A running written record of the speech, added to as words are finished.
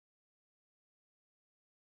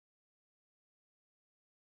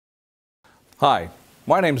Hi,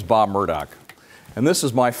 my name's Bob Murdock, and this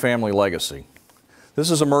is my family legacy.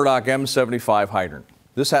 This is a Murdock M-75 hydrant.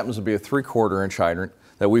 This happens to be a 3/4 inch hydrant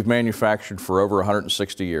that we've manufactured for over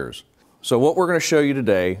 160 years. So what we're going to show you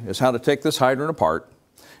today is how to take this hydrant apart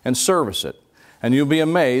and service it. And you'll be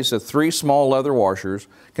amazed that 3 small leather washers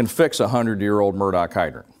can fix a 100-year-old Murdock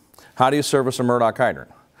hydrant. How do you service a Murdock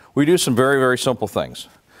hydrant? We do some very, very simple things.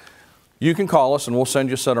 You can call us and we'll send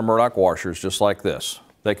you a set of Murdock washers just like this.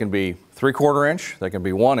 They can be 3/4 inch, they can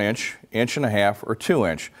be 1 inch, 1.5 inch, or 2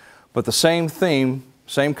 inch. But the same theme,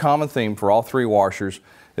 same common theme for all 3 washers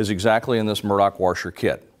is exactly in this Murdock washer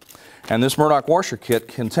kit. And this Murdock washer kit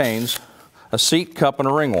contains a seat, cup, and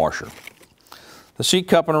a ring washer. The seat,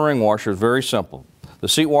 cup, and a ring washer is very simple. The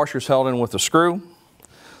seat washer is held in with a screw,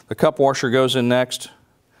 the cup washer goes in next,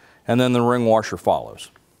 and then the ring washer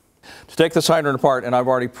follows. To take this hydrant apart, and I've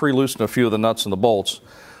already pre-loosened a few of the nuts and the bolts,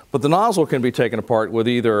 but the nozzle can be taken apart with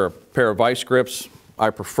either a pair of vice grips. I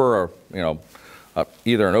prefer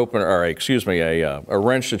either an open, or a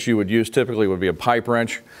wrench that you would use typically would be a pipe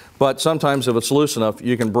wrench, but sometimes if it's loose enough,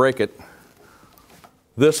 you can break it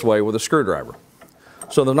this way with a screwdriver.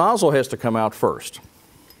 So the nozzle has to come out first.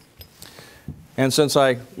 And since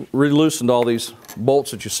I re-loosened all these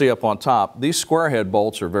bolts that you see up on top, these square head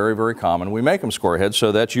bolts are very, very common. We make them square head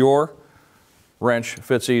so that your wrench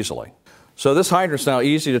fits easily. So this hydrant's now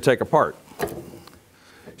easy to take apart.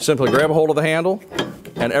 Simply grab a hold of the handle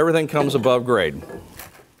and everything comes above grade.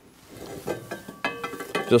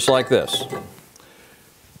 Just like this.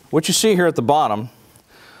 What you see here at the bottom,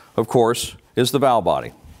 of course, is the valve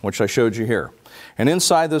body, which I showed you here. And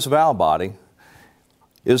inside this valve body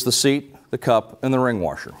is the seat, the cup, and the ring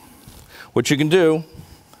washer. What you can do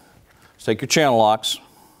is take your channel locks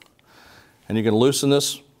and you can loosen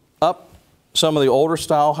this up. Some of the older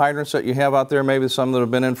style hydrants that you have out there, maybe some that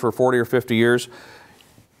have been in for 40 or 50 years,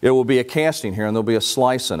 it will be a casting here and there'll be a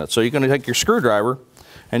slice in it. So you're going to take your screwdriver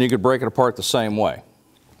and you could break it apart the same way.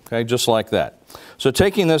 Okay, just like that. So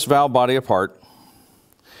taking this valve body apart,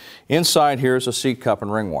 inside here is a seat, cup,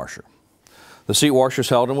 and ring washer. The seat washer is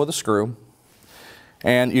held in with a screw,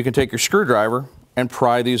 and you can take your screwdriver and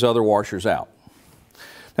pry these other washers out.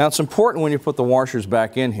 Now it's important when you put the washers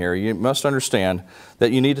back in here, you must understand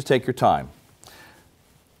that you need to take your time.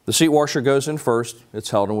 The seat washer goes in first, it's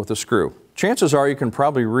held in with a screw. Chances are you can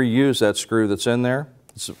probably reuse that screw that's in there.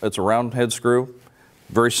 It's a round head screw.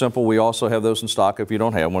 Very simple. We also have those in stock if you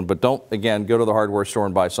don't have one, but don't, again, go to the hardware store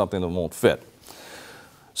and buy something that won't fit.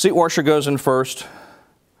 Seat washer goes in first.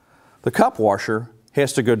 The cup washer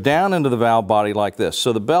has to go down into the valve body like this.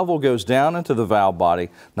 So the bevel goes down into the valve body,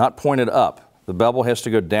 not pointed up. The bevel has to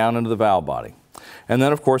go down into the valve body. And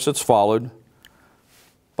then, of course, it's followed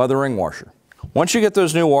by the ring washer. Once you get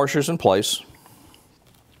those new washers in place,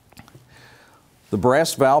 the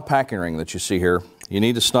brass valve packing ring that you see here, you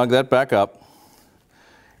need to snug that back up.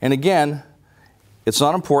 And again, it's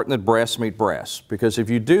not important that brass meet brass, because if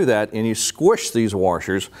you do that and you squish these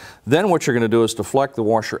washers, then what you're going to do is deflect the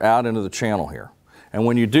washer out into the channel here. And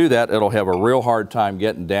when you do that, it'll have a real hard time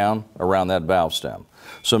getting down around that valve stem.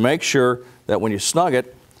 So make sure that when you snug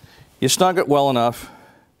it well enough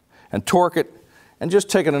and torque it and just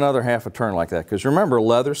take it another half a turn like that. Because remember,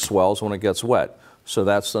 leather swells when it gets wet. So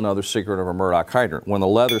that's another secret of a Murdock hydrant. When the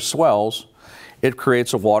leather swells, it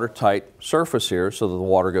creates a watertight surface here so that the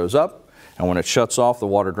water goes up, and when it shuts off, the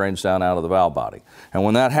water drains down out of the valve body. And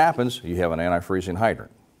when that happens, you have an anti-freezing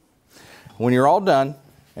hydrant. When you're all done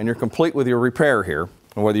and you're complete with your repair here,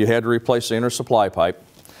 and whether you had to replace the inner supply pipe,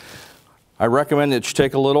 I recommend that you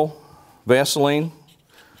take a little Vaseline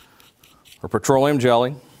or petroleum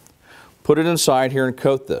jelly, put it inside here and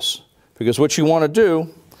coat this. Because what you want to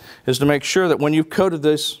do is to make sure that when you've coated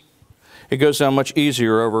this, it goes down much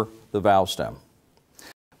easier over the valve stem.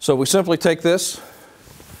 So we simply take this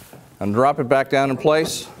and drop it back down in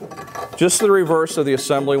place, just the reverse of the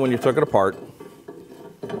assembly when you took it apart.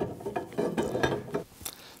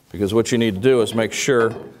 Because what you need to do is make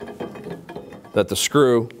sure that the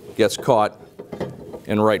screw gets caught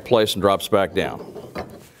in the right place and drops back down.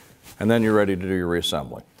 And then you're ready to do your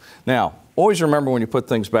reassembly. Now, always remember when you put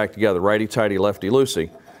things back together, righty-tighty,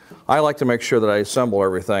 lefty-loosey, I like to make sure that I assemble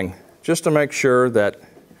everything just to make sure that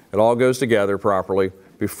it all goes together properly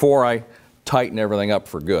before I tighten everything up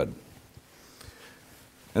for good.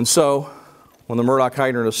 And so, when the Murdock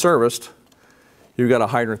hydrant is serviced, you've got a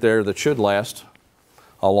hydrant there that should last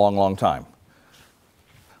a long, long time.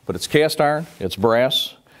 But it's cast iron, it's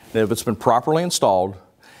brass, and if it's been properly installed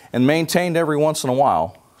and maintained every once in a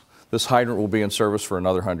while, this hydrant will be in service for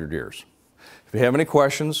another 100 years. If you have any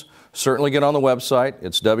questions, certainly get on the website.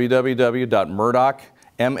 It's www.murdockm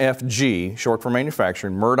MFG, short for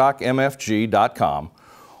manufacturing, MurdockMFG.com.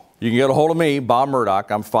 You can get a hold of me, Bob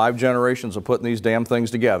Murdock. I'm 5 generations of putting these damn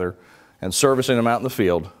things together and servicing them out in the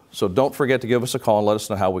field. So don't forget to give us a call and let us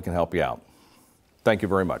know how we can help you out. Thank you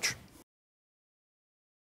very much.